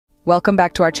Welcome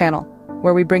back to our channel,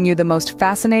 where we bring you the most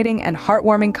fascinating and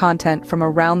heartwarming content from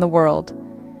around the world.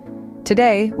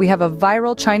 Today, we have a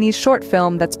viral Chinese short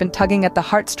film that's been tugging at the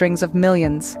heartstrings of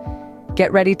millions.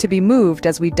 Get ready to be moved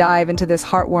as we dive into this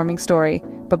heartwarming story.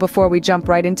 But before we jump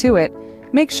right into it,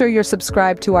 make sure you're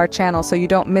subscribed to our channel so you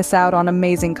don't miss out on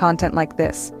amazing content like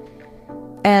this.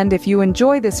 And if you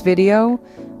enjoy this video,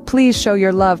 please show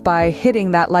your love by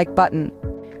hitting that like button.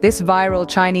 This viral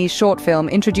Chinese short film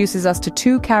introduces us to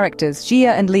two characters,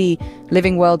 Jia and Li,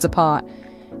 living worlds apart.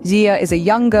 Jia is a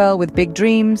young girl with big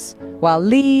dreams, while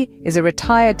Li is a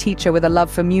retired teacher with a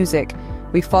love for music.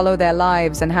 We follow their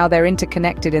lives and how they're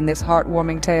interconnected in this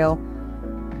heartwarming tale.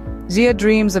 Jia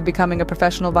dreams of becoming a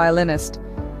professional violinist,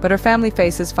 but her family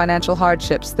faces financial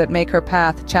hardships that make her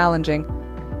path challenging.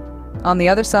 On the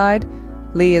other side,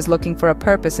 Li is looking for a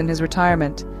purpose in his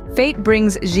retirement. Fate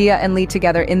brings Jia and Li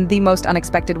together in the most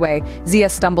unexpected way.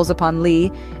 Jia stumbles upon Li,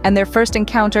 and their first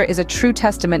encounter is a true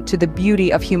testament to the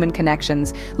beauty of human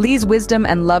connections. Li's wisdom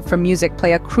and love for music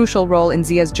play a crucial role in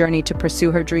Jia's journey to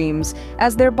pursue her dreams.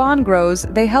 As their bond grows,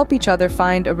 they help each other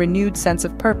find a renewed sense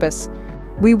of purpose.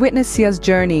 We witness Jia's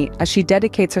journey as she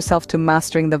dedicates herself to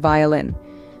mastering the violin.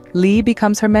 Li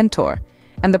becomes her mentor,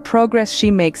 and the progress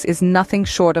she makes is nothing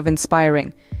short of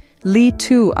inspiring. Li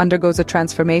too undergoes a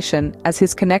transformation as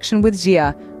his connection with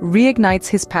Jia reignites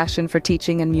his passion for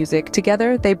teaching and music.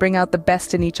 Together, they bring out the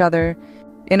best in each other.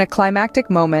 In a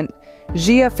climactic moment,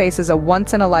 Jia faces a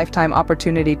once-in-a-lifetime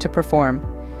opportunity to perform.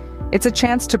 It's a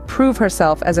chance to prove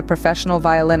herself as a professional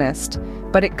violinist,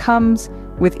 but it comes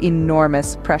with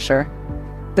enormous pressure.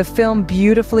 The film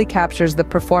beautifully captures the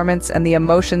performance and the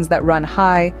emotions that run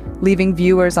high, leaving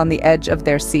viewers on the edge of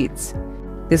their seats.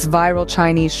 This viral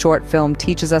Chinese short film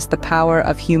teaches us the power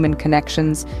of human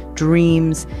connections,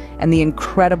 dreams, and the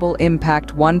incredible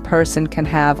impact one person can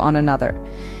have on another.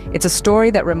 It's a story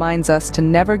that reminds us to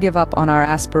never give up on our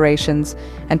aspirations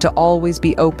and to always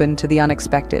be open to the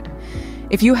unexpected.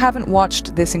 If you haven't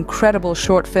watched this incredible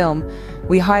short film,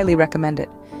 we highly recommend it.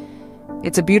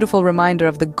 It's a beautiful reminder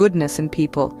of the goodness in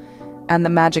people and the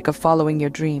magic of following your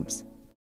dreams.